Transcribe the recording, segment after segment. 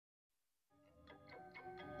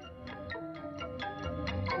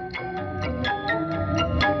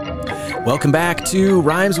Welcome back to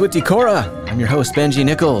Rhymes with Decorah. I'm your host, Benji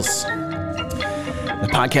Nichols. The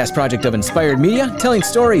podcast project of Inspired Media, telling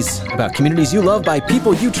stories about communities you love by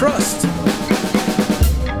people you trust.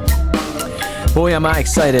 Boy, am I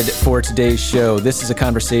excited for today's show. This is a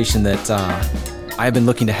conversation that I've been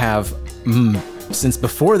looking to have since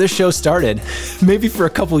before this show started, maybe for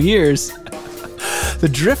a couple years. The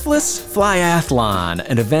Driftless Flyathlon,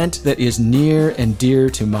 an event that is near and dear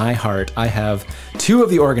to my heart. I have two of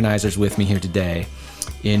the organizers with me here today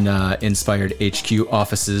in Inspired HQ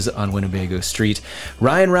offices on Winnebago Street.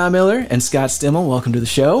 Ryan Rahmiller and Scott Stimmel, welcome to the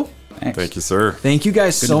show. Thanks. Thank you, sir. Thank you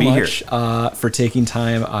guys so much for taking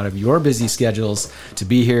time out of your busy schedules to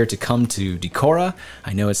be here, to come to Decorah.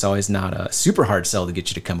 I know it's always not a super hard sell to get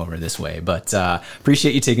you to come over this way, but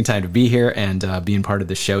appreciate you taking time to be here and being part of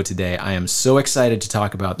the show today. I am so excited to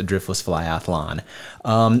talk about the Driftless Flyathlon.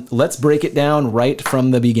 Let's break it down right from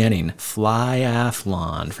the beginning.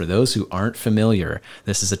 Flyathlon. For those who aren't familiar,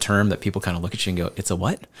 this is a term that people kind of look at you and go, it's a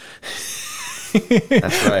what?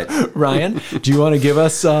 That's right. Ryan, do you want to give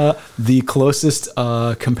us the closest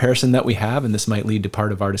comparison that we have? And this might lead to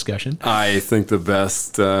part of our discussion. I think the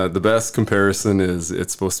best comparison is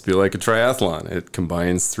it's supposed to be like a triathlon. It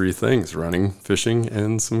combines three things: running, fishing,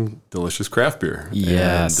 and some delicious craft beer.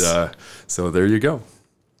 Yes. And so there you go.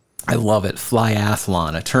 I love it.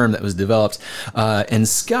 Flyathlon, a term that was developed. And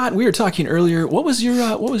Scott, we were talking earlier. What was your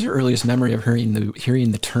earliest memory of hearing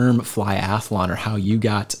the term flyathlon, or how you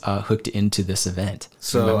got hooked into this event?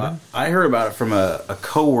 So I heard about it from a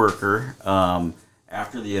coworker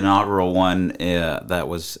after the inaugural one that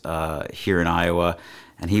was here in Iowa,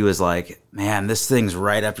 and he was like, "Man, this thing's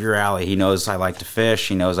right up your alley." He knows I like to fish.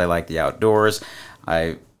 He knows I like the outdoors.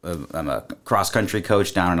 I'm a cross-country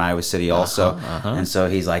coach down in Iowa City also, and so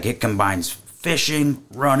he's like, it combines fishing,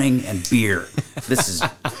 running, and beer. This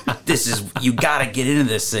is you got to get into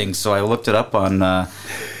this thing. So I looked it up on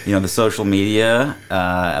the social media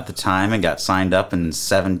at the time and got signed up in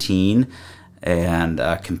 2017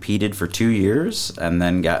 and competed for 2 years, and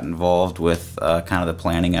then got involved with kind of the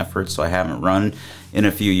planning efforts. So I haven't run in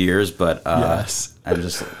a few years, but yes. I'm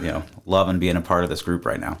just loving being a part of this group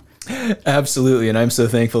right now. Absolutely, and I'm so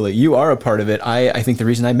thankful that you are a part of it. I think the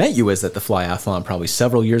reason I met you was at the Flyathlon probably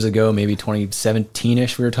several years ago, maybe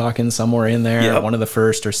 2017-ish, we were talking, somewhere in there, yep. One of the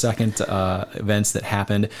first or second events that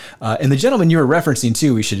happened. And the gentleman you were referencing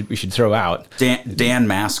too, we should throw out. Dan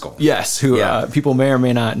Maskell. Yes, who people may or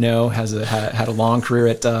may not know had a long career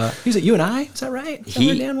at, was it UNI? Is that right? Is that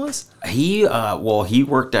where Dan was? He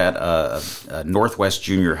worked at Northwest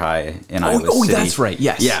Junior High in Iowa City. Oh, that's right.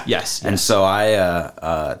 Yes. Yeah. Yes. And so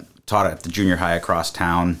I taught at the junior high across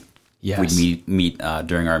town. Yes. We'd meet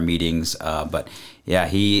during our meetings. But yeah,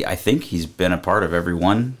 I think he's been a part of every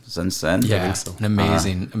one since then. Yeah, I think so. An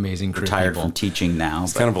amazing crew. Retired from teaching now.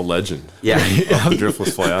 It's kind of a legend. Yeah. The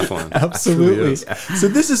Driftless Flyathlon. Absolutely. So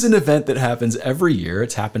this is an event that happens every year.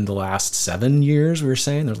 It's happened the last 7 years, we were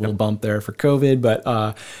saying. There's a little bump there for COVID,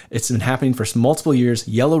 but it's been happening for multiple years.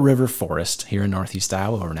 Yellow River Forest here in Northeast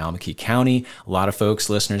Iowa, or in Alameda County. A lot of folks,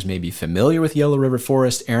 listeners, may be familiar with Yellow River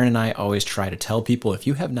Forest. Aaron and I always try to tell people, if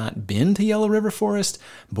you have not been to Yellow River Forest,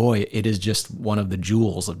 boy, it is just one of the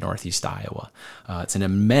jewels of Northeast Iowa. It's an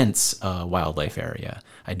immense wildlife area.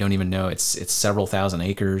 I don't even know. It's several thousand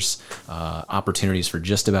acres, opportunities for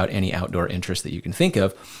just about any outdoor interest that you can think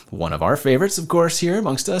of. One of our favorites, of course, here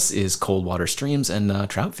amongst us is cold water streams and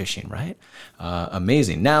trout fishing, right?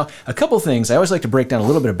 Amazing. Now, a couple things. I always like to break down a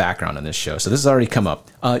little bit of background on this show. So this has already come up.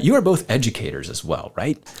 You are both educators as well,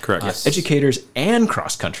 right? Correct. Yes. Educators and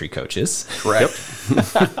cross-country coaches. Correct.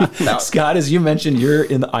 Scott, as you mentioned, you're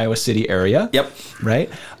in the Iowa City area. Yep.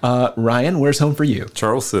 Right? Ryan, where's home for you?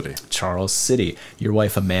 Charles City. Charles City. Your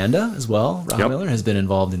wife Amanda as well, Rahmiller, has been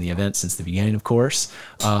involved in the event since the beginning, of course.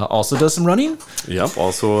 Also does some running. Yep.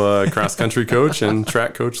 Also a cross-country coach and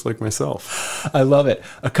track coach like myself. I love it.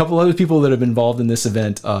 A couple other people that have been involved in this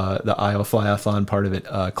event, the Iowa Flyathlon part of it,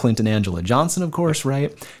 Clint and Angela Johnson, of course,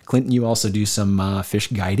 right? Clinton, you also do some fish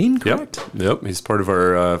guiding, correct? Yep. He's part of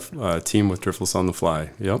our team with Driftless on the Fly.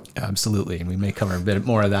 Yep. Absolutely. And we may cover a bit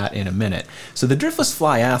more of that in a minute. So the Driftless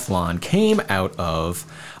Flyathlon came out of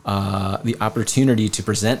the opportunity to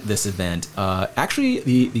present this event. Actually,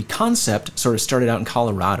 the concept sort of started out in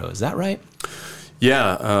Colorado. Is that right?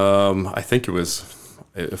 Yeah. I think it was,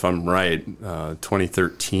 if I'm right,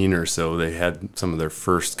 2013 or so, they had some of their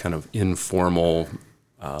first kind of informal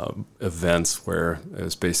events where it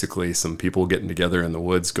was basically some people getting together in the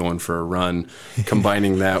woods, going for a run,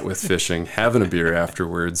 combining that with fishing, having a beer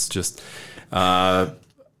afterwards, just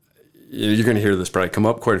you're going to hear this probably come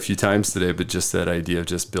up quite a few times today, but just that idea of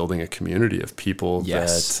just building a community of people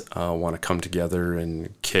that want to come together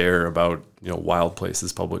and care about, wild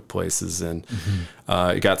places, public places. And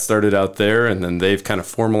it got started out there, and then they've kind of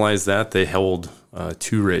formalized that. They hold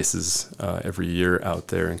 2 races every year out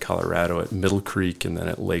there in Colorado at Middle Creek and then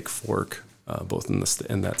at Lake Fork, both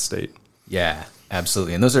in that state. Yeah,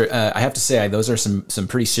 absolutely. And those are, I have to say, those are some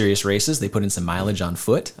pretty serious races. They put in some mileage on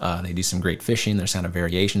foot. They do some great fishing. There's kind of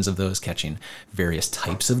variations of those, catching various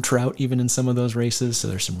types of trout even in some of those races. So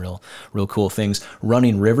there's some real cool things.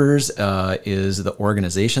 Running Rivers is the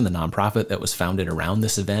organization, the nonprofit that was founded around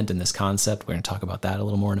this event and this concept. We're going to talk about that a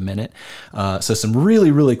little more in a minute. So some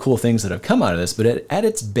really, really cool things that have come out of this. But at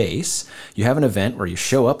its base, you have an event where you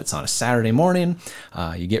show up. It's on a Saturday morning.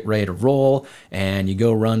 You get ready to roll, and you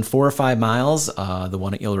go run 4 or 5 miles. The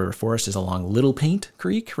one at Yellow River Forest is along Little Paint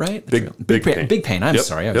Creek, right? Big Paint. Big Paint. I'm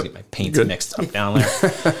sorry. I always get my paints mixed up down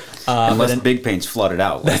there. Unless Big Paint's flooded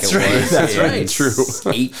out. Like that's right. That's right.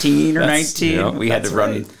 True. 18 or 19. Yeah, we had to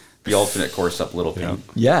run the alternate course up Little Paint.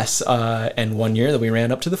 Yes. And one year that we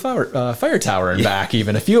ran up to the fire tower and back,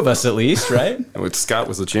 even a few of us at least, right? Which Scott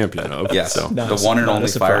was the champion of. Yes. So. The one and only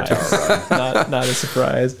fire tower run. not a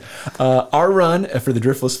surprise. Our run for the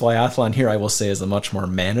Driftless Flyathlon here, I will say, is a much more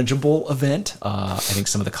manageable event. I think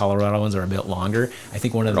some of the Colorado ones are a bit longer. I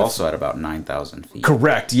think one of them also at about 9,000 feet.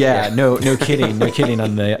 Correct. Yeah. No kidding. No kidding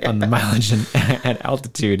on the mileage and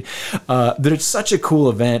altitude. But it's such a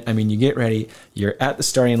cool event. I mean, you get ready. You're at the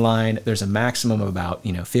starting line. There's a maximum of about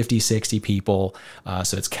 50, 60 people.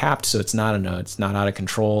 So it's capped. So it's not out of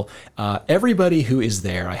control. Everybody who is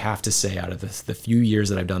there, I have to say, out of the few years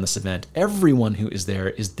that I've done this event, everyone who is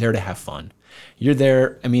there to have fun. You're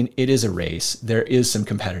there. I mean, it is a race. There is some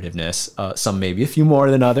competitiveness. Some maybe a few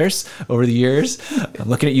more than others over the years. I'm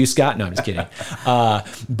looking at you, Scott. No, I'm just kidding.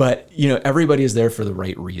 But everybody is there for the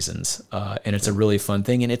right reasons, and it's a really fun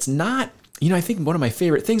thing. And it's not. I think one of my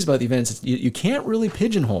favorite things about the events is you can't really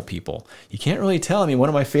pigeonhole people. You can't really tell. I mean, one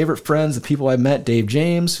of my favorite friends, the people I met, Dave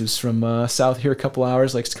James, who's from south here a couple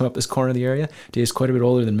hours, likes to come up this corner of the area. Dave's quite a bit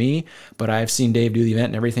older than me, but I've seen Dave do the event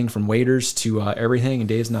and everything from waders to everything, and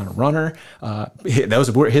Dave's not a runner. That was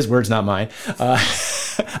his words, not mine.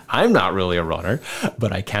 I'm not really a runner,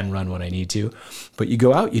 but I can run when I need to. But you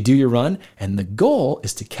go out, you do your run, and the goal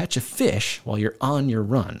is to catch a fish while you're on your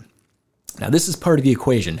run. Now, this is part of the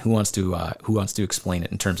equation. Who wants to explain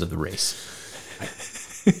it in terms of the race?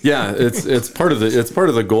 Yeah, it's part of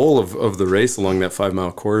the goal of the race along that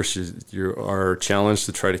 5-mile course. You are challenged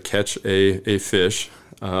to try to catch a fish.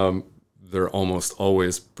 They're almost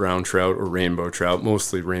always brown trout or rainbow trout,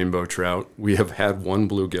 mostly rainbow trout. We have had one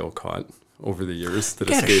bluegill caught over the years that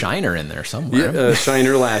escaped. Got a shiner in there somewhere. Yeah, a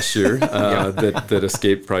shiner last year that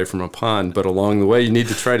escaped probably from a pond. But along the way, you need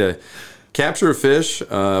to try to capture a fish,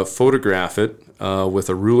 photograph it with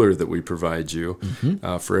a ruler that we provide you.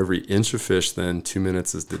 For every inch of fish, then 2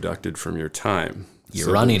 minutes is deducted from your time.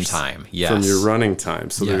 Your running time, yes. From your running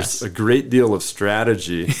time. So there's a great deal of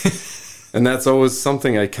strategy. And that's always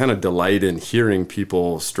something I kind of delight in hearing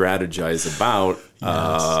people strategize about.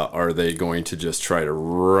 Are they going to just try to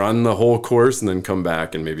run the whole course and then come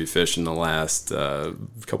back and maybe fish in the last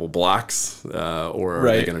couple blocks? Or are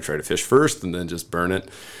they going to try to fish first and then just burn it?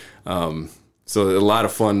 So a lot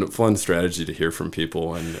of fun strategy to hear from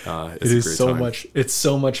people, and it's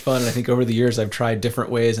so much fun. And I think over the years I've tried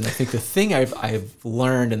different ways, and I think the thing I've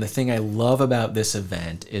learned and the thing I love about this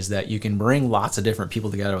event is that you can bring lots of different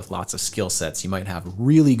people together with lots of skill sets. You might have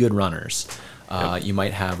really good runners. You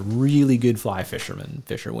might have really good fly fishermen,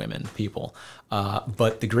 fisherwomen, people.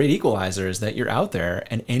 But the great equalizer is that you're out there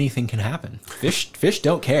and anything can happen. Fish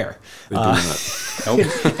don't care. They do not. Nope.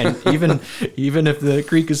 And even if the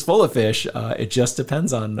creek is full of fish, it just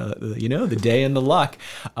depends on the day and the luck.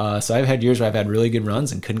 So I've had years where I've had really good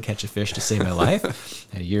runs and couldn't catch a fish to save my life.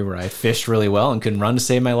 A year where I fished really well and couldn't run to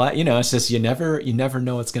save my life. It's just you never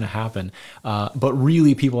know what's going to happen. But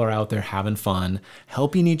really, people are out there having fun,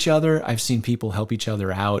 helping each other. I've seen people help each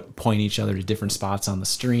other out, point each other to different spots on the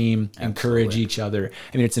stream, encourage each other.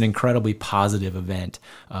 I mean, it's an incredibly positive event,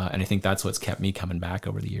 and I think that's what's kept me coming back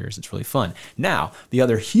over the years. It's really fun. Now, the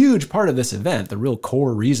other huge part of this event, the real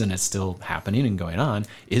core reason it's still happening and going on,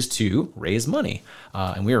 is to raise money.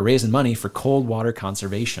 And we are raising money for cold water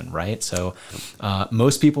conservation, right? So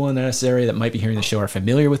most people in this area that might be hearing the show are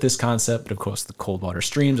familiar with this concept, but of course the cold water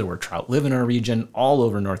streams are where trout live in our region, all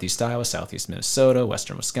over Northeast Iowa, Southeast Minnesota,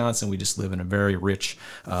 Western Wisconsin. We just live in a very rich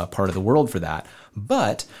part of the world for that.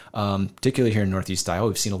 But particularly here in Northeast Iowa,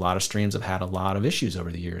 we've seen a lot of streams have had a lot of issues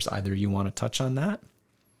over the years. Either you want to touch on that?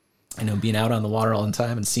 I know being out on the water all the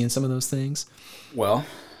time and seeing some of those things. Well,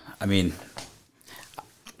 I mean,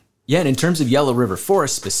 Yeah, and in terms of Yellow River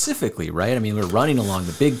Forest specifically, right? I mean, we're running along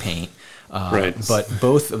the Big Paint, Right. but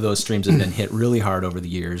both of those streams have been hit really hard over the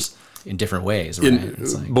years in different ways, right?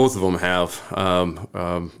 Both of them have.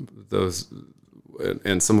 Those,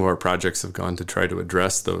 and some of our projects have gone to try to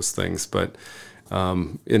address those things. But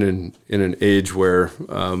in an age where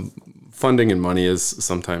funding and money is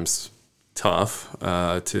sometimes tough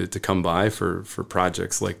to come by for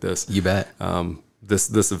projects like this, You bet.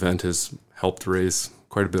 This event has helped raise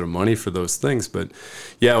quite a bit of money for those things. But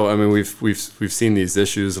yeah, I mean, we've seen these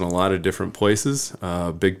issues in a lot of different places.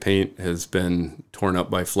 Big Paint has been torn up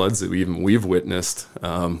by floods that we've witnessed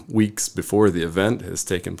weeks before the event has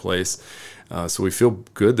taken place. So we feel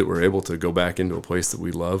good that we're able to go back into a place that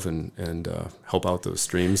we love and help out those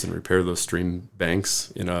streams and repair those stream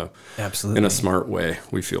banks in a smart way,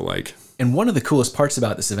 we feel like. And one of the coolest parts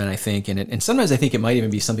about this event, I think, and sometimes I think it might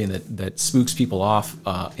even be something that spooks people off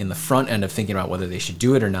in the front end of thinking about whether they should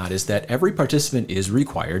do it or not, is that every participant is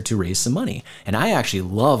required to raise some money. And I actually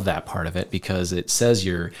love that part of it because it says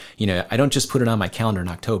I don't just put it on my calendar in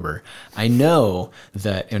October. I know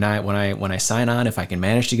that when I sign on, if I can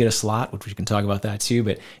manage to get a slot, which we can talk about that too,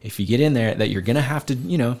 but if you get in there, that you're going to have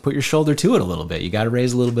to, put your shoulder to it a little bit. You got to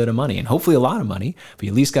raise a little bit of money, and hopefully a lot of money, but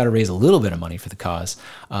you at least got to raise a little bit of money for the cause.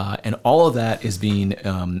 And all of that is being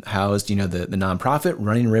housed, the nonprofit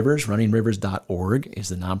Running Rivers, runningrivers.org is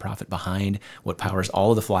the nonprofit behind what powers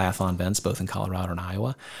all of the Flyathlon events, both in Colorado and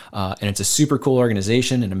Iowa. And it's a super cool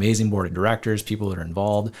organization, an amazing board of directors, people that are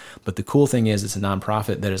involved. But the cool thing is it's a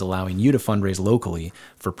nonprofit that is allowing you to fundraise locally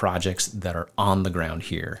for projects that are on the ground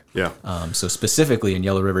here. Yeah. So specifically in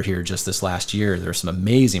Yellow River here, just this last year, there's some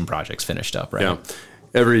amazing projects finished up, right? Yeah.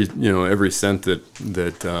 Every cent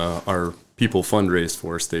that our people fundraise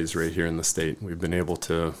for stays right here in the state. We've been able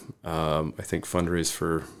to, I think, fundraise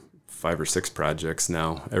for 5 or 6 projects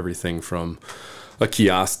now. Everything from a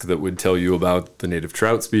kiosk that would tell you about the native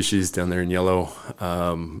trout species down there in Yellow,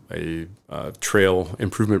 a trail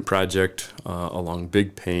improvement project along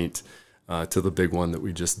Big Paint, to the big one that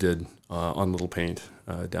we just did on Little Paint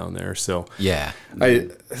down there. So yeah,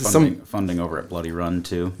 funding over at Bloody Run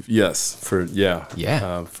too. Yes, for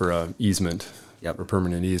easement. Yep. Or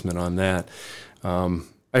permanent easement on that. I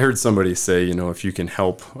heard somebody say, if you can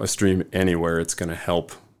help a stream anywhere, it's going to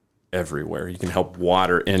help everywhere. You can help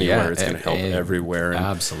water anywhere, it's going to help everywhere. And,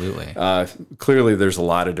 absolutely. Clearly, there's a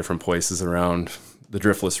lot of different places around the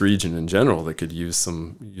Driftless region in general that could use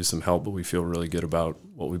some help, but we feel really good about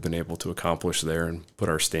what we've been able to accomplish there and put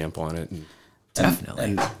our stamp on it. And definitely.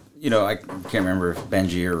 And I can't remember if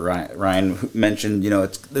Benji or Ryan mentioned,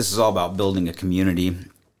 this is all about building a community.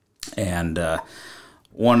 And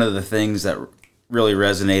one of the things that really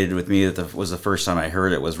resonated with me was the first time I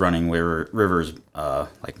heard it was Running Rivers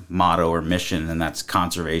motto or mission, and that's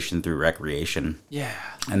conservation through recreation. Yeah.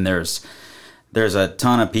 And there's a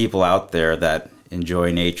ton of people out there that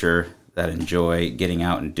enjoy nature, that enjoy getting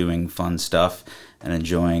out and doing fun stuff, and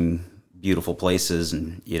enjoying beautiful places.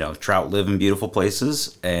 And trout live in beautiful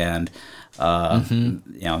places, and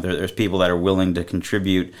there's people that are willing to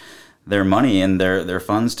contribute their money and their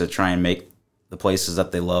funds to try and make the places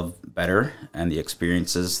that they love better and the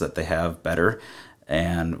experiences that they have better.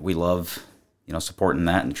 And we love, supporting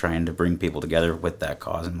that and trying to bring people together with that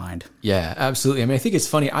cause in mind. Yeah, absolutely. I mean, I think it's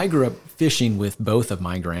funny. I grew up fishing with both of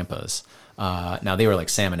my grandpas. Now they were like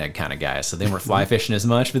salmon egg kind of guys, so they weren't fly fishing as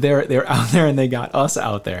much, but they were out there and they got us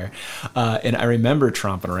out there. And I remember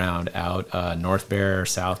tromping around out North Bear,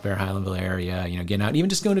 South Bear, Highlandville area, getting out, even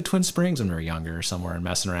just going to Twin Springs when we were younger or somewhere and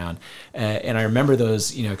messing around. And I remember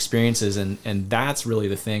those, experiences. And that's really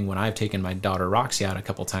the thing when I've taken my daughter Roxy out a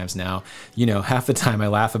couple times now, half the time I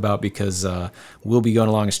laugh about because we'll be going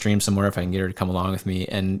along a stream somewhere if I can get her to come along with me.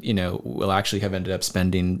 And, we'll actually have ended up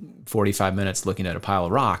spending 45 minutes looking at a pile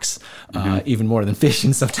of rocks, even more than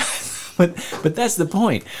fishing sometimes. But that's the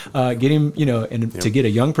point. Getting, to get a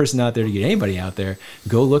young person out there, to get anybody out there,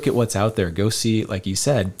 go look at what's out there. Go see, like you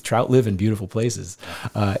said, trout live in beautiful places.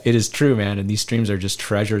 It is true, man. And these streams are just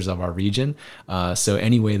treasures of our region. So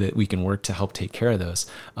any way that we can work to help take care of those.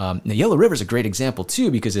 Now, Yellow River is a great example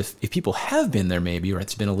too, because if people have been there maybe, or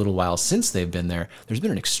it's been a little while since they've been there, there's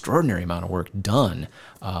been an extraordinary amount of work done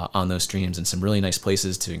on those streams and some really nice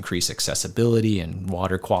places to increase accessibility and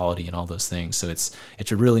water quality and all those things. So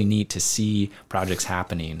it's really neat to see projects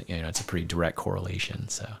happening. It's a pretty direct correlation.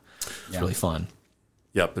 So it's really fun.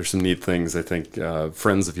 Yep, there's some neat things. I think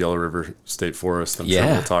Friends of Yellow River State Forest. I'm sure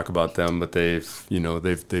we'll talk about them, but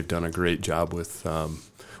they've done a great job with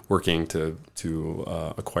working to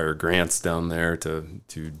acquire grants down there to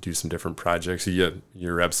do some different projects. So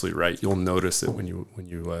you're absolutely right. You'll notice it when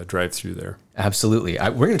you drive through there. Absolutely.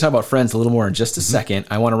 We're going to talk about friends a little more in just a second.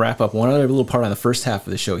 I want to wrap up one other little part on the first half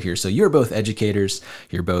of the show here. So you're both educators.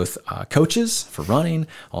 You're both coaches for running,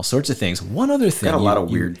 all sorts of things. One other thing. Got a lot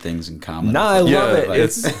of weird things in common. No, I love it.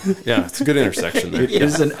 It's a good intersection there. It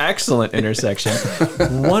is an excellent intersection.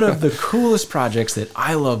 One of the coolest projects that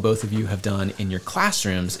I love both of you have done in your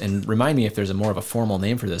classrooms, and remind me if there's a more of a formal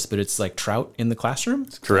name for this, but it's like trout in the classroom.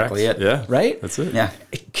 That's correct. Exactly it. Yeah. Right? That's it. Yeah.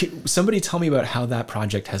 Somebody tell me about how that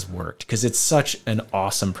project has worked, because it's such an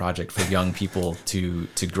awesome project for young people to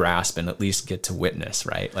grasp and at least get to witness,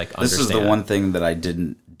 right? Like This understand. is the one thing that I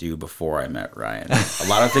didn't do before I met Ryan. A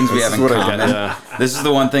lot of things we have in common. This is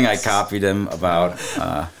the one thing I copied him about.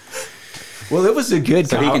 Well, it was a good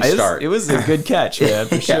So he can start. It was a good catch, man,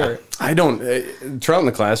 for sure. I don't. Trout in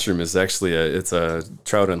the Classroom is actually it's a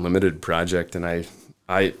Trout Unlimited project, and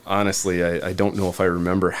I honestly I don't know if I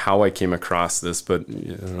remember how I came across this, but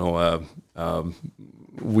Trout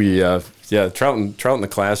in the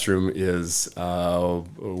Classroom is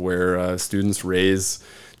where students raise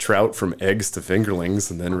trout from eggs to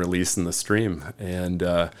fingerlings and then release in the stream. And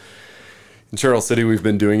in Charles City, we've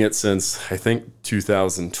been doing it since, I think,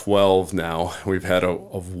 2012 now. We've had a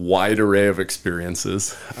wide array of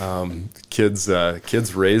experiences. Kids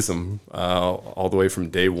raise them all the way from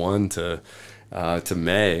day one to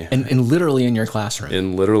May. And literally in your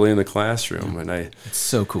classroom. Literally in the classroom. And It's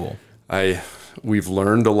so cool. We've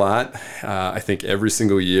learned a lot. I think every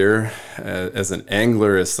single year, as an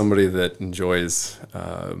angler, as somebody that enjoys,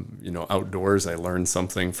 outdoors, I learn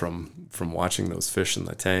something from watching those fish in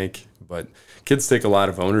the tank. But kids take a lot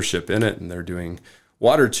of ownership in it, and they're doing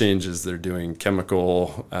water changes, they're doing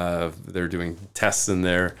chemical, they're doing tests in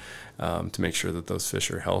there to make sure that those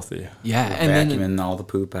fish are healthy. Yeah, And vacuuming all the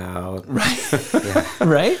poop out. Right.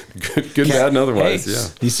 Right? Good, bad, and otherwise, Hey, yeah.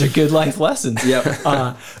 These are good life lessons. Yep.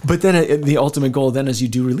 But then the ultimate goal then is you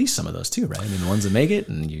do release some of those too, right? I mean, the ones that make it,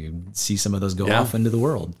 and you see some of those go off into the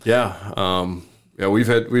world. Yeah.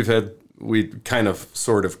 We kind of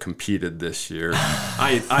sort of competed this year.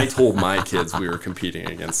 I told my kids we were competing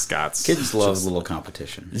against Scott's. Kids love a little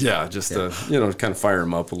competition. Yeah, to kind of fire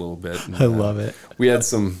them up a little bit. And, I love it. We had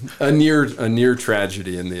a near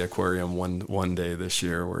tragedy in the aquarium one day this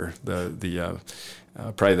year where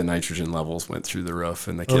probably the nitrogen levels went through the roof,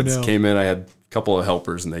 and the kids came in. I had a couple of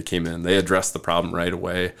helpers, and they came in. They addressed the problem right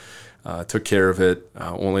away, took care of it.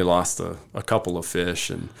 Only lost a couple of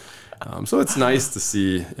fish, and so it's nice to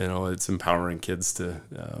see. It's empowering kids to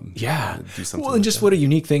do something. Well, and just what a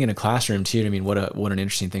unique thing in a classroom too. I mean, what an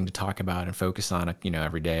interesting thing to talk about and focus on,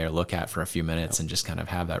 every day, or look at for a few minutes, and just kind of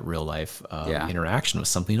have that real life interaction with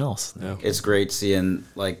something else. Yeah. It's great seeing,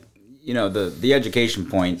 the education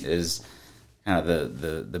point is kind of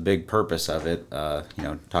the big purpose of it.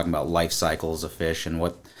 Talking about life cycles of fish and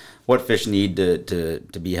what fish need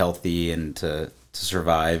to be healthy and to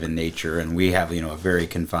survive in nature. And we have, a very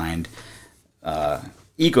confined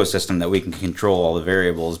ecosystem that we can control all the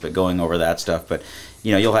variables, but going over that stuff. But,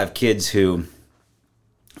 you'll have kids who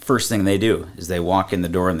first thing they do is they walk in the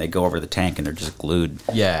door and they go over the tank and they're just glued.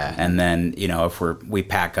 Yeah. And then, if we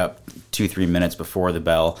pack up 2-3 minutes before the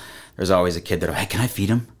bell, there's always a kid that, hey, can I feed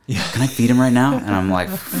him? Yeah. Can I feed him right now? And I'm like,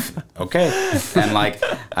 okay. And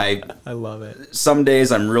I love it. Some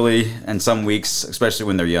days and some weeks, especially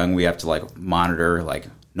when they're young, we have to monitor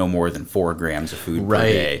no more than 4 grams of food per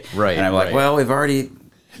day. Right. And I'm like, well, we've already,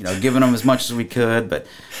 given them as much as we could, but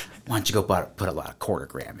why don't you go put a lot of 1/4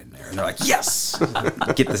 gram in there? And they're like, yes,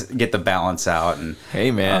 get the balance out. And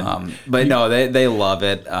hey, man. But no, they love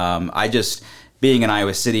it. Being in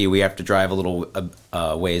Iowa City, we have to drive a little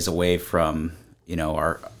ways away from,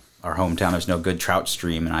 our hometown. There's no good trout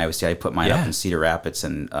stream in Iowa City. I put mine up in Cedar Rapids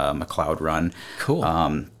and McLeod Run. Cool.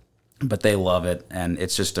 But they love it, and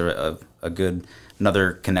it's just a good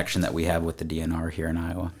another connection that we have with the DNR here in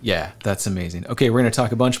Iowa. Yeah, that's amazing. Okay, we're going to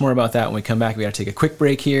talk a bunch more about that when we come back. We got to take a quick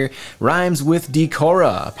break here. Rhymes with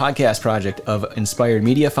Decora, a podcast project of Inspired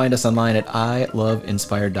Media. Find us online at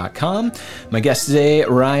iloveinspired.com. My guests today,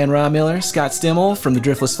 Ryan Rahmiller, Scott Stimmel from the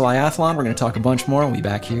Driftless Flyathlon. We're going to talk a bunch more. We'll be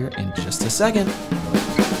back here in just a second.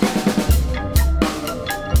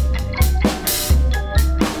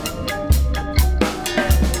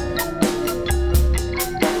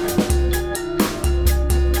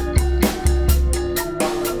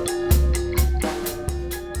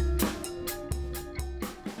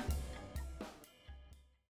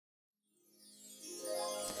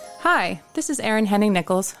 Hi, this is Erin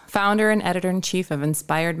Henning-Nichols, founder and editor-in-chief of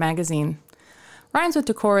Inspired Magazine. Rhymes with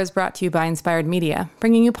Decor is brought to you by Inspired Media,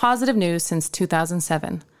 bringing you positive news since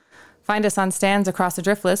 2007. Find us on stands across the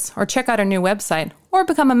Driftless, or check out our new website, or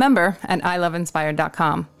become a member at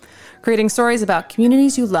iloveinspired.com. Creating stories about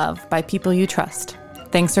communities you love by people you trust.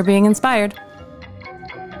 Thanks for being inspired.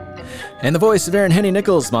 And the voice of Aaron Henny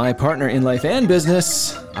Nichols, my partner in life and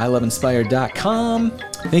business, iloveinspired.com.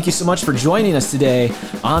 Thank you so much for joining us today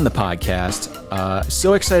on the podcast.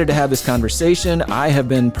 So excited to have this conversation. I have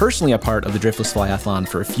been personally a part of the Driftless Flyathlon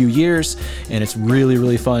for a few years, and it's really,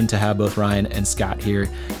 really fun to have both Ryan and Scott here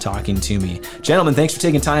talking to me. Gentlemen, thanks for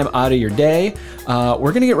taking time out of your day.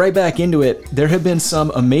 We're going to get right back into it. There have been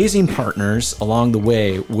some amazing partners along the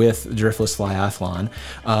way with Driftless Flyathlon.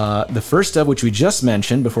 The first of which we just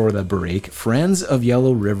mentioned before the break, Friends of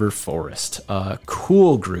Yellow River Forest. A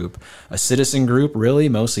cool group, a citizen group, really,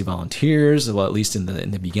 mostly volunteers, well, at least in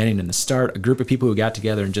the beginning and the start, a group of people who got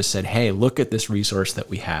together and just said, hey, look at this resource that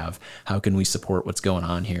we have. How can we support what's going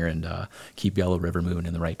on here and keep Yellow River moving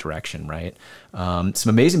in the right direction, right? Some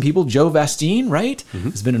amazing people. Joe Vastine, right,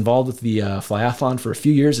 has been involved with the Flyathlon for a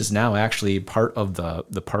few years, is now actually part of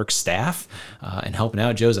the park staff and helping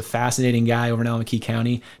out. Joe's a fascinating guy over in Alameda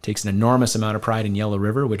County, takes an enormous amount of pride in Yellow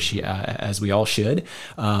River, which he, as we all should.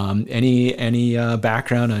 Any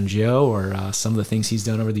background on Joe or some of the things he's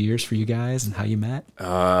done over the years for you guys and how you met?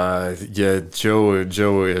 Yeah,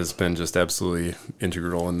 Joe has been just absolutely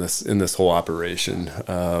integral in this whole operation.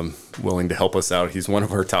 Willing to help us out. He's one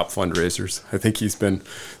of our top fundraisers. I think he's been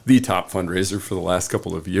the top fundraiser for the last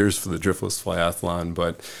couple of years for the Driftless Flyathlon.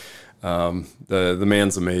 But the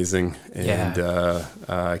man's amazing, and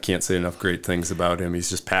I can't say enough great things about him. He's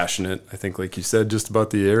just passionate. I think, like you said, just about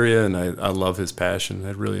the area, and I love his passion.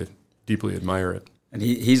 I really deeply admire it. And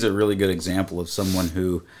he's a really good example of someone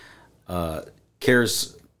who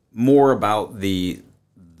cares more about the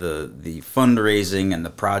fundraising and the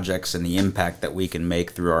projects and the impact that we can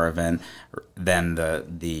make through our event than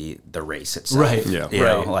the race itself. Right. Yeah. You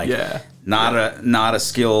know, like not a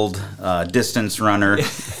skilled distance runner,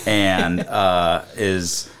 and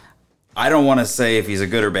is. I don't want to say if he's a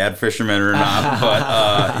good or bad fisherman or not,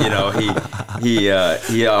 but you know,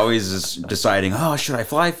 he always is deciding, oh, should I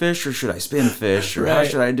fly fish or should I spin fish or how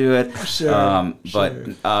should I do it?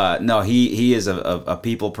 But no, he is a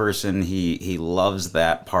people person. He loves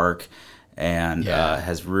that park, and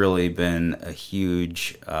has really been a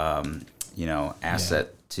huge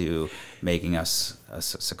asset to making us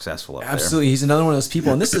successful up Absolutely. He's another one of those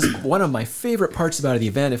people. And this is one of my favorite parts about the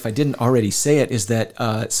event, if I didn't already say it, is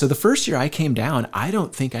that so the first year I came down, I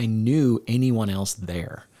don't think I knew anyone else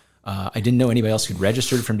there. I didn't know anybody else who'd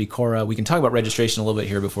registered from Decorah. We can talk about registration a little bit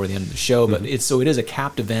here before the end of the show, but it is a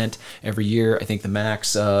capped event every year. I think the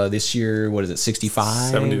max this year, what is it,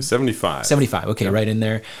 65? 75. 75, okay, right in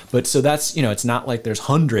there. But so that's, it's not like there's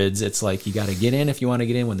hundreds. It's like you got to get in if you want to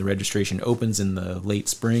get in when the registration opens in the late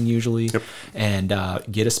spring usually, and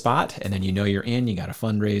get a spot, and then you're in, you got to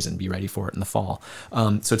fundraise and be ready for it in the fall.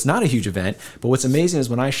 So it's not a huge event, but what's amazing is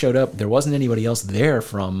when I showed up, there wasn't anybody else there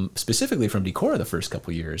specifically from Decorah the first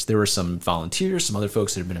couple of years. There were some volunteers, some other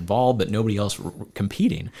folks that have been involved, but nobody else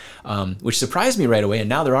competing, which surprised me right away. And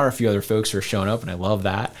now there are a few other folks who are showing up, and I love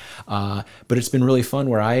that. But it's been really fun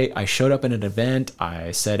where I showed up at an event,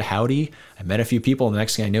 I said howdy, I met a few people, and the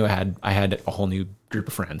next thing I knew, I had a whole new group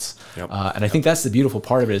of friends. And I think that's the beautiful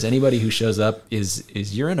part of it, is anybody who shows up is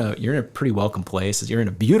you're in a pretty welcome place. You're in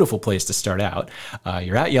a beautiful place to start out.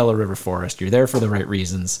 You're at Yellow River Forest. You're there for the right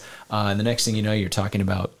reasons. And the next thing you know, you're talking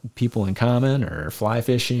about people in common or fly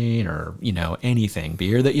fishing or, anything.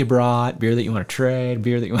 Beer that you brought, beer that you want to trade,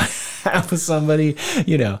 beer that you want to have with somebody.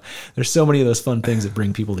 There's so many of those fun things that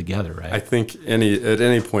bring people together, right? I think at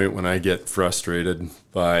any point when I get frustrated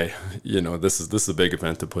by, this is a big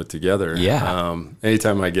event to put together. Yeah.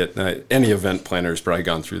 Anytime I get any event planner has probably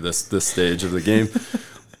gone through this stage of the game,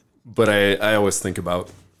 but I always think about,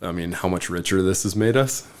 how much richer this has made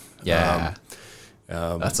us. Yeah.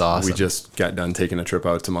 That's awesome. We just got done taking a trip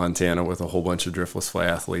out to Montana with a whole bunch of Driftless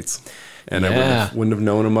fly-athletes, and I wouldn't have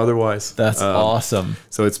known them otherwise. That's awesome.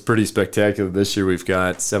 So it's pretty spectacular. This year we've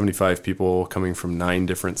got 75 people coming from 9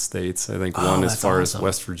 different states. I think one as far as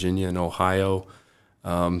West Virginia and Ohio.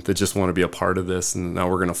 That just want to be a part of this, and now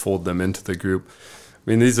we're going to fold them into the group.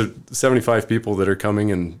 These are 75 people that are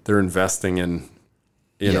coming, and they're investing in,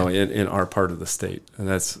 in our part of the state, and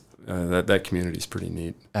that's that community is pretty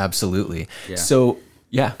neat. Absolutely. Yeah. So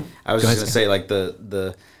I was just going to say, like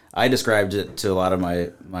I described it to a lot of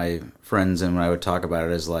my friends, and when I would talk about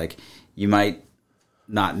it, as like you might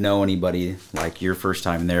not know anybody like your first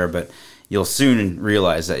time there, but you'll soon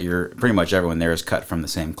realize that pretty much everyone there is cut from the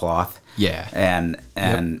same cloth. Yeah. And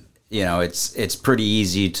it's pretty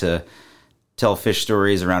easy to tell fish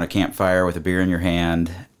stories around a campfire with a beer in your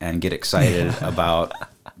hand and get excited about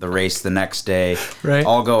the race the next day. Right.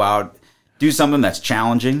 All go out, do something that's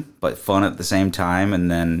challenging but fun at the same time,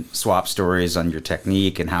 and then swap stories on your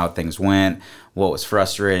technique and how things went, what was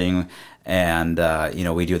frustrating. And,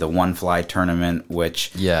 we do the one fly tournament,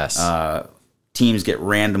 which teams get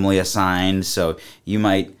randomly assigned. So you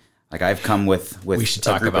might, like I've come with we should a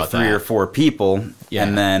talk group about of 3 that. or 4 people, Yeah.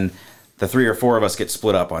 and then the 3 or 4 of us get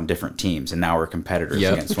split up on different teams, and now we're competitors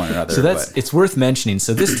against one another. So it's worth mentioning.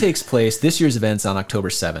 So this takes place, this year's event's on October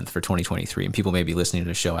 7th for 2023, and people may be listening to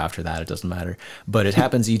the show after that, it doesn't matter. But it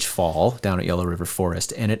happens each fall down at Yellow River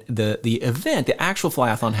Forest, and the event, the actual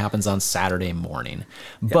Flyathlon happens on Saturday morning.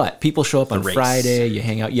 But people show up on Friday, you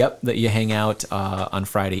hang out, you hang out on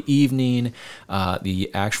Friday evening.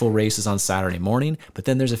 The actual race is on Saturday morning, but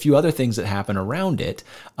then there's a few other things that happen around it.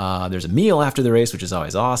 There's a meal after the race, which is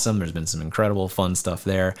always awesome. There's been some incredible fun stuff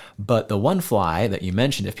there. But the one fly that you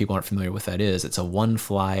mentioned, if people aren't familiar with that is, it's a one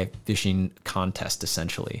fly fishing contest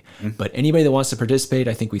essentially. Mm-hmm. But anybody that wants to participate,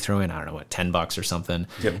 I think we throw in, I don't know what, $10 or something.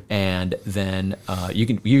 Yep. And then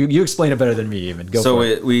you explain it better than me even. Go for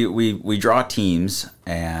it. So we draw teams,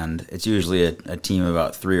 and it's usually a team of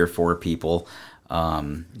about 3 or 4 people.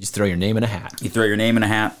 You just throw your name in a hat. You throw your name in a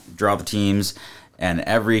hat, draw the teams, and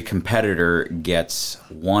every competitor gets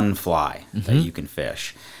one fly that you can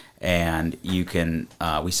fish. And you can,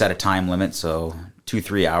 we set a time limit, so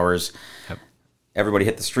 2-3 hours. Yep. Everybody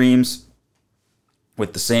hit the streams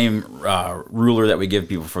with the same ruler that we give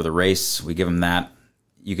people for the race. We give them that.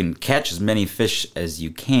 You can catch as many fish as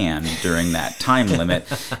you can during that time limit,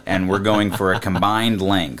 and we're going for a combined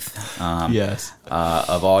length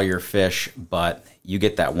of all your fish, but you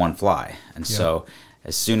get that one fly. And so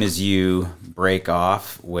as soon as you break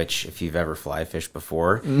off, which if you've ever fly fished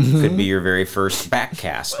before, could be your very first back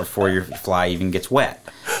cast before your fly even gets wet.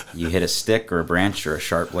 You hit a stick or a branch or a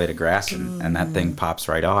sharp blade of grass, and that thing pops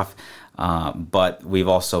right off. But we've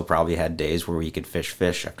also probably had days where we could fish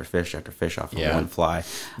after fish after fish off of one fly.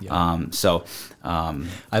 Yeah.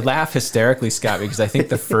 I laugh hysterically, Scott, because I think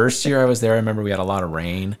the first year I was there, I remember we had a lot of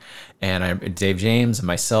rain, and Dave James and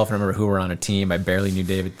myself, I remember who were on a team. I barely knew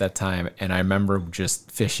Dave at that time, and I remember just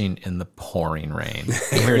fishing in the pouring rain.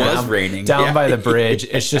 And we were raining down by the bridge.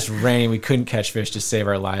 It's just raining. We couldn't catch fish to save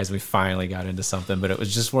our lives. We finally got into something, but it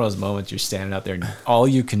was just one of those moments you're standing out there and all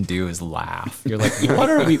you can do is laugh. You're like, what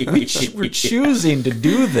are we're choosing to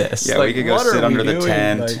do this? Yeah, like, we could go sit under the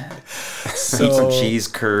tent, eat some cheese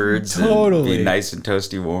curds, and be nice and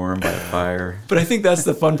toasty warm by the fire. But I think that's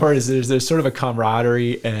the fun part is there's sort of a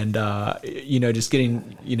camaraderie and just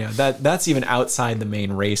getting that's even outside the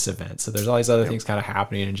main race event. So there's all these other things kind of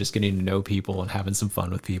happening and just getting to know people and having some fun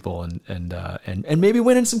with people and maybe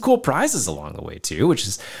winning some cool prizes along the way too, which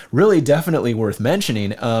is really definitely worth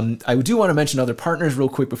mentioning. I do want to mention other partners real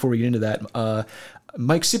quick before we get into that.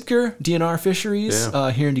 Mike Sipker, DNR Fisheries,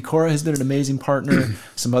 here in Decorah, has been an amazing partner.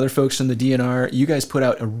 Some other folks from the DNR. You guys put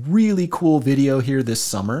out a really cool video here this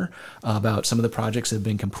summer about some of the projects that have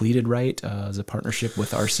been completed, right? As a partnership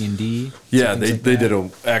with RC&D. Yeah, they did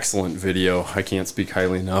an excellent video. I can't speak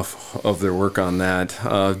highly enough of their work on that.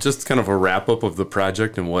 Just kind of a wrap-up of the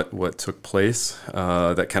project and what took place.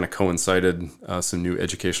 That kind of coincided some new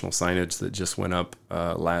educational signage that just went up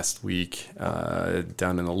last week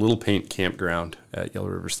down in a Little Paint campground at Yellow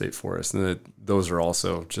River State Forest. And those are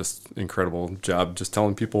also just incredible job just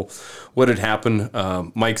telling people what had happened.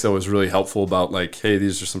 Mike's always really helpful about like, hey,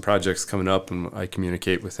 these are some projects coming up, and I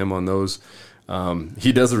communicate with him on those.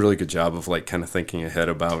 He does a really good job of like kind of thinking ahead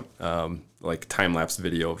about like time-lapse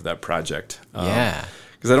video of that project.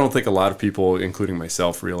 Because I don't think a lot of people, including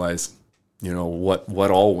myself, realize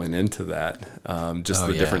what all went into that.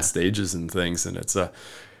 Different stages and things. And it's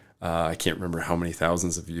I can't remember how many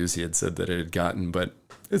thousands of views he had said that it had gotten, but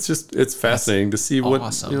it's fascinating to see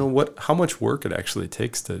how much work it actually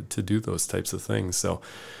takes to do those types of things. So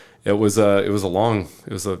it was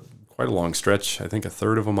quite a long stretch. I think a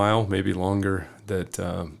third of a mile, maybe longer,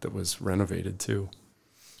 that was renovated too.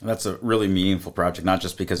 That's a really meaningful project, not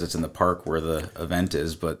just because it's in the park where the event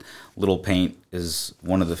is, but Little Paint is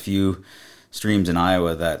one of the few streams in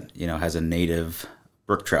Iowa that has a native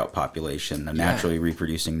brook trout population, a naturally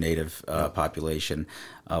reproducing native population,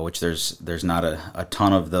 which there's not a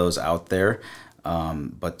ton of those out there.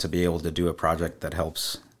 But to be able to do a project that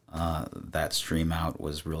helps that stream out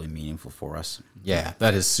was really meaningful for us. Yeah,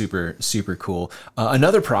 that is super, super cool.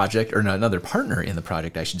 Another project, or no, another partner in the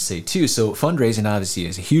project, I should say, too. So fundraising obviously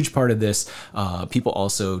is a huge part of this. People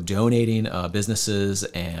also donating, businesses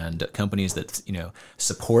and companies that,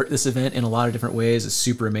 support this event in a lot of different ways is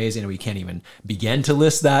super amazing. And we can't even begin to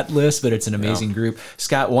list that list, but it's an amazing group.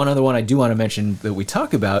 Scott, one other one I do want to mention that we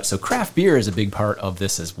talk about. So craft beer is a big part of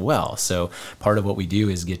this as well. So part of what we do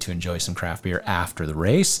is get to enjoy some craft beer after the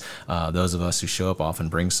race. Those of us who show up often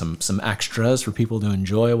bring some extras for people to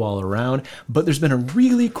enjoy while around. But there's been a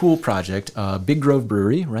really cool project, Big Grove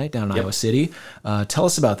Brewery, right down in Iowa City. Tell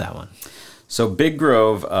us about that one. So Big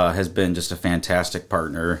Grove has been just a fantastic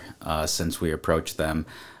partner since we approached them.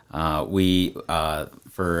 We,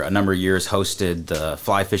 for a number of years, hosted the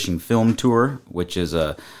Fly Fishing Film Tour, which is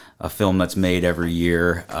a film that's made every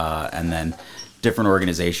year, and then different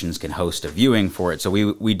organizations can host a viewing for it. So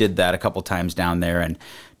we did that a couple times down there, and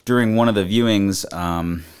during one of the viewings,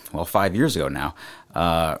 5 years ago now,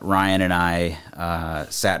 Ryan and I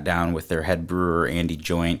sat down with their head brewer, Andy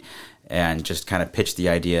Joint, and just kind of pitched the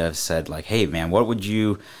idea, said like, hey man, what would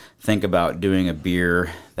you think about doing a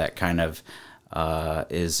beer that kind of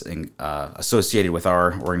is associated with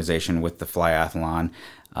our organization, with the Flyathlon,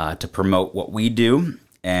 to promote what we do?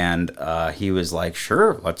 And he was like,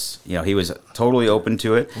 sure, let's, he was totally open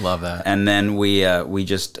to it. Love that. And then we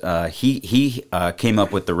just, he came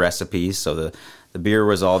up with the recipes. So the beer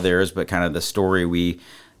was all theirs, but kind of the story we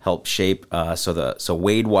helped shape. So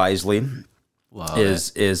Wade Wisely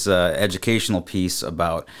is an educational piece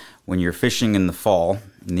about when you're fishing in the fall,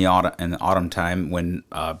 in the autumn time, when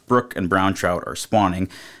brook and brown trout are spawning,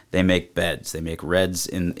 they make beds. They make redds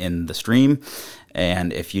in the stream.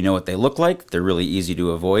 And if you know what they look like, they're really easy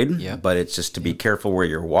to avoid. Yep. But it's just to be careful where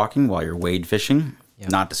you're walking while you're wade fishing,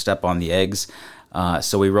 not to step on the eggs.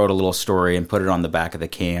 So we wrote a little story and put it on the back of the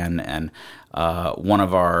can. And one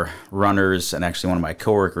of our runners, and actually one of my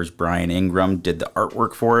coworkers, Brian Ingram, did the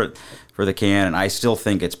artwork for the can. And I still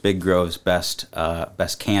think it's Big Grove's best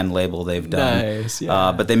can label they've done. Nice,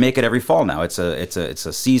 yeah. But they make it every fall now. It's a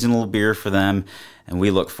seasonal beer for them. And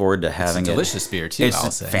we look forward to having it's a delicious beer too.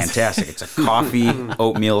 It's fantastic. It's a coffee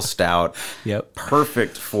oatmeal stout. Yep.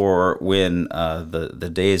 Perfect for when the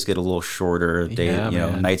days get a little shorter.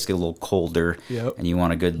 Nights get a little colder. Yep. And you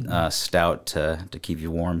want a good stout to keep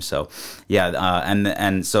you warm. So,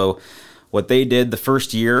 and so what they did the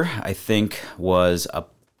first year, I think, was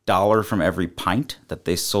 $1 from every pint that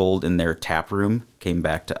they sold in their tap room came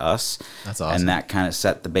back to us. That's awesome. And that kind of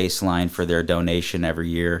set the baseline for their donation every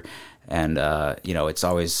year. And, it's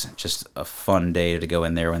always just a fun day to go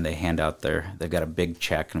in there when they hand out they've got a big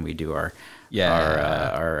check and we do our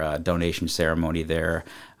donation ceremony there.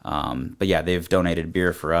 But they've donated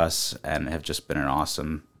beer for us and have just been an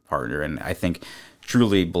awesome partner. And I think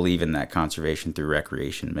truly believe in that conservation through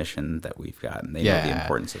recreation mission that we've got, and they know the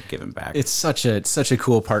importance of giving back. It's such a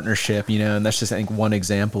cool partnership, and that's just, I think, one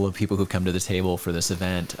example of people who come to the table for this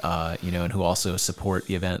event, and who also support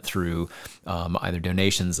the event through either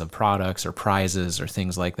donations of products or prizes or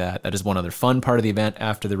things like that. That is one other fun part of the event.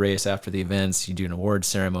 After the race, after the events, you do an award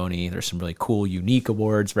ceremony. There's some really cool, unique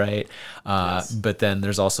awards, right? Yes. But then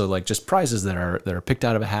there's also like just prizes that are picked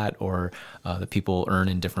out of a hat or that people earn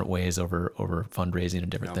in different ways over fundraising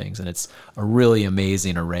and different things, and it's a really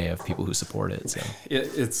amazing array of people who support it. So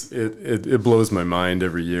it blows my mind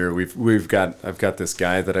every year. I've got this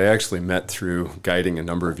guy that I actually met through guiding a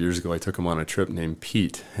number of years ago. I took him on a trip named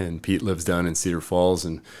Pete, and Pete lives down in Cedar Falls,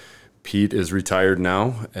 and Pete is retired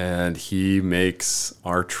now, and he makes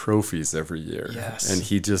our trophies every year. Yes. And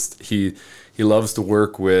he loves to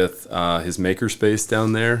work with his makerspace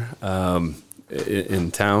down there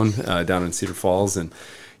in town, down in Cedar Falls, and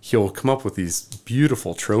he'll come up with these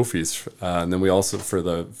beautiful trophies, and then we also for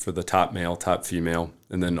the top male, top female,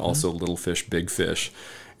 and then also little fish, big fish,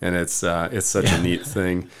 and it's such a neat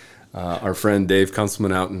thing. Our friend Dave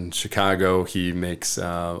Kunzelman out in Chicago, he makes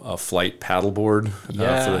a flight paddleboard for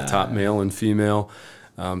the top male and female.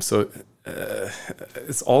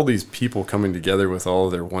 It's all these people coming together with all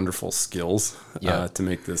of their wonderful skills to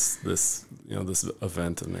make this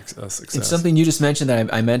event a success. It's something you just mentioned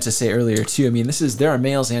that I meant to say earlier too. I mean, there are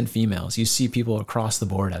males and females. You see people across the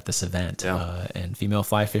board at this event, and female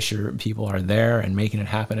fly fisher people are there and making it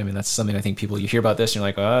happen. I mean, that's something I think you hear about this and you're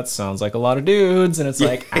like, oh, that sounds like a lot of dudes, and it's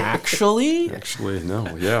like, actually no.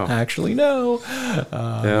 Actually, no.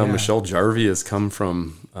 Michelle Jarvie has come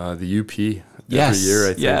from the UP. Yes. every year. I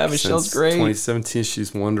think. Yeah, Michelle's Since great. 2017,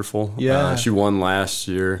 she's wonderful. Yeah. She won last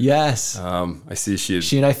year. Yes. I see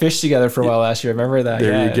She and I fished together for a while last year. I remember that.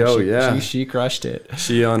 There you go, She, yeah. She crushed it.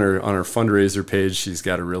 She on her fundraiser page, she's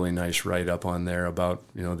got a really nice write up on there about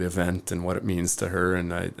the event and what it means to her,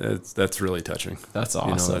 and that's really touching. That's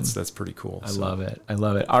awesome. That's pretty cool. I love it. I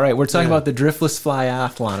love it. All right, we're talking about the Driftless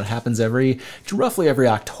Flyathlon. It happens roughly every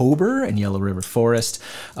October in Yellow River Forest.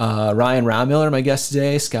 Ryan Raumiller, my guest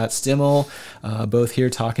today, Scott Stimmel, both here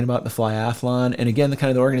talking about the Flyathlon. And again,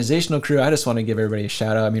 the organizational crew, I just want to give everybody a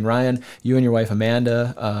shout out. I mean, Ryan, you and your wife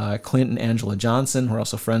Amanda, Clint and Angela Johnson, who are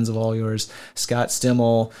also friends of all yours, Scott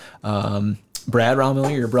Stimmel, Brad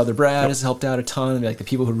Raumiller, your brother Brad, has helped out a ton. Like the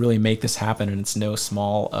people who really make this happen, and it's no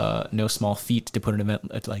small feat to put an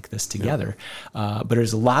event like this together. But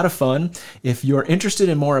there's a lot of fun. If you're interested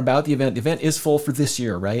in more about the event is full for this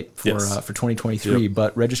year, right? For 2023. Yep.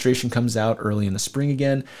 But registration comes out early in the spring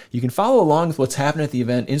again. You can follow along with what's happening at the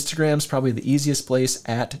event. Instagram's probably the easiest place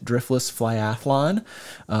at Driftless Flyathlon,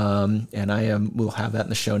 and we'll have that in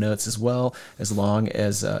the show notes as well, as long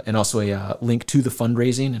as and also a link to the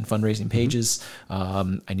fundraising pages.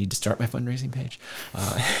 I need to start my fundraising page.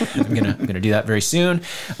 I'm gonna do that very soon.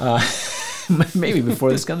 Maybe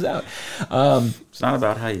before this comes out. It's not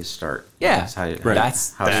about how you start. Yeah, it's how you,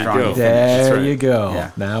 that's how strong you finish. There you go.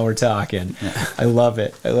 Yeah. Now we're talking. Yeah. I love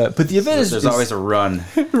it. But the event there's always a run.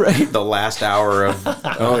 Right. The last hour of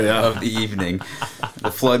of the evening,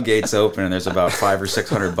 the floodgates open, and there's about $500 or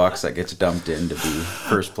 $600 that gets dumped in to be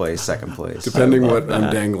first place, second place, depending what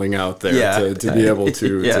I'm dangling out there to be able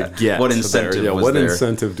to get what incentive. There. What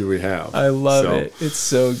incentive do we have? I love it. It's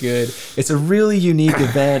so good. It's a really unique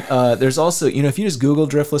event. There's also, if you just Google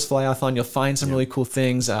Driftless Flyathlon, you'll find some really cool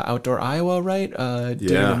things. Outdoor Iowa, right?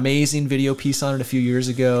 Did an amazing video piece on it a few years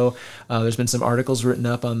ago. There's been some articles written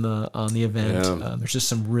up on the event. Yeah. There's just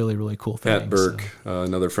some really, really cool things. Pat Burke,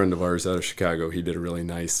 another friend of ours out of Chicago, he did a really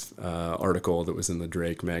nice article that was in the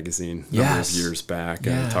Drake magazine a number of years back,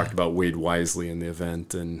 and talked about Wade Wisely in the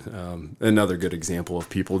event, and another good example of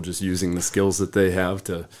people just using the skills that they have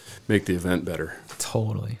to make the event better.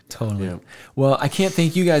 Totally. Yeah. Well, I can't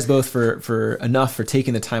thank you guys both for enough for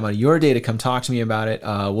taking the time out of your day to come talk to me about it.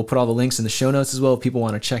 We'll put all the links in the show notes as well if people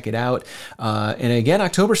want to check it out. And again,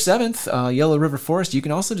 October 7th, Yellow River Forest, you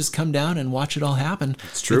can also just come down and watch it all happen.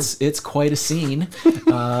 It's true. It's quite a scene.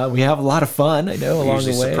 We have a lot of fun, I know, along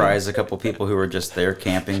the way. Surprise a couple people who were just there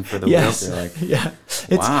camping for the week. They're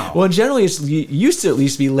like, wow. Well, generally, it used to at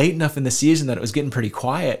least be late enough in the season that it was getting pretty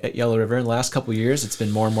quiet at Yellow River. In the last couple of years, it's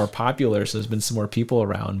been more and more popular, so there's been some more people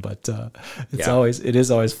around. But it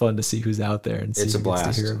is always fun to see who's out there and see who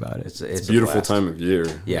gets to hear about it. It's a beautiful time of year.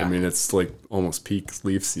 Yeah. I mean, it's like almost peak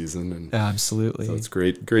leaf season, and absolutely, so it's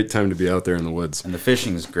great time to be out there in the woods. And the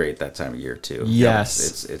fishing is great that time of year too.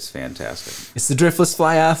 Yes, it's fantastic. It's the Driftless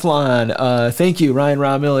Flyathlon. Thank you, Ryan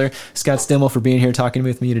Raumiller, Scott Stimmel, for being here talking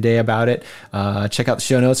with me today about it. Check out the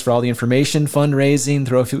show notes for all the information, fundraising,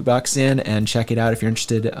 throw a few bucks in, and check it out if you're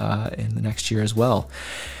interested in the next year as well.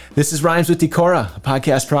 This is Rhymes with Decorah, a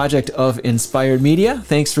podcast project of Inspired Media.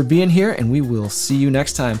 Thanks for being here, and we will see you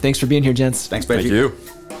next time. Thanks for being here, gents. Thanks, Benji. Thank you.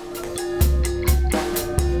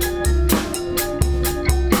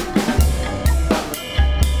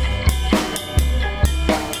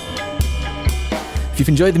 If you've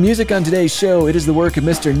enjoyed the music on today's show, it is the work of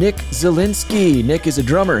Mr. Nick Zielinski. Nick is a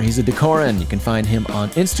drummer. He's a Decoran. You can find him on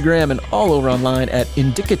Instagram and all over online at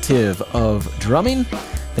Indicative of Drumming.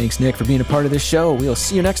 Thanks, Nick, for being a part of this show. We'll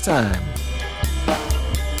see you next time.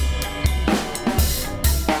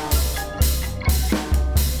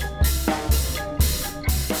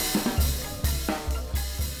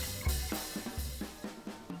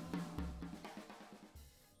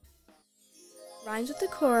 Rhymes with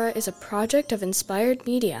Decorah is a project of Inspired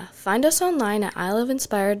Media. Find us online at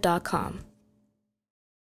iloveinspired.com.